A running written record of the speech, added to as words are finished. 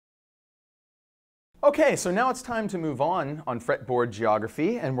Okay, so now it's time to move on fretboard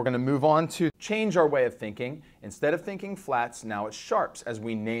geography, and we're going to move on to change our way of thinking. Instead of thinking flats, now it's sharps as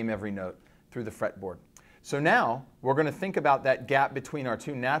we name every note through the fretboard. So now we're going to think about that gap between our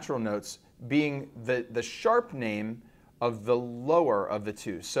two natural notes being the sharp name of the lower of the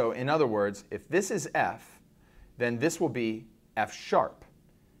two. So in other words, if this is F, then this will be F sharp,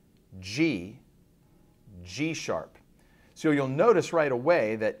 G, G sharp. So you'll notice right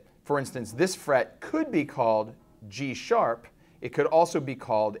away that, for instance, this fret could be called G sharp. It could also be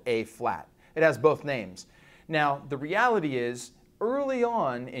called A flat. It has both names. Now, the reality is, early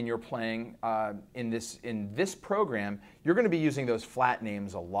on in your playing in this program, you're going to be using those flat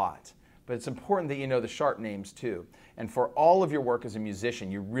names a lot. But it's important that you know the sharp names too. And for all of your work as a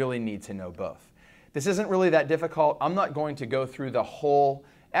musician, you really need to know both. This isn't really that difficult. I'm not going to go through the whole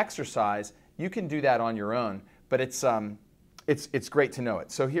exercise. You can do that on your own, but it's great to know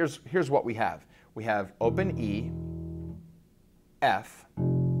it. So here's what we have. We have open E, F.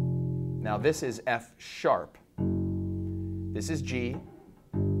 Now this is F sharp. This is G,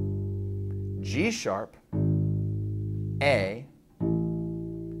 G sharp, A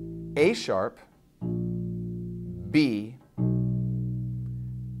sharp, B,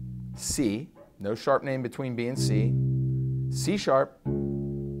 C, no sharp name between B and C, C sharp,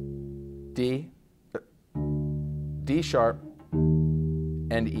 D, D sharp,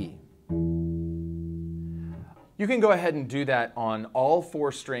 and E. You can go ahead and do that on all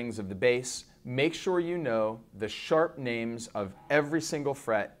 4 strings of the bass. Make sure you know the sharp names of every single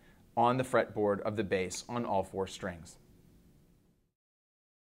fret on the fretboard of the bass on all 4 strings.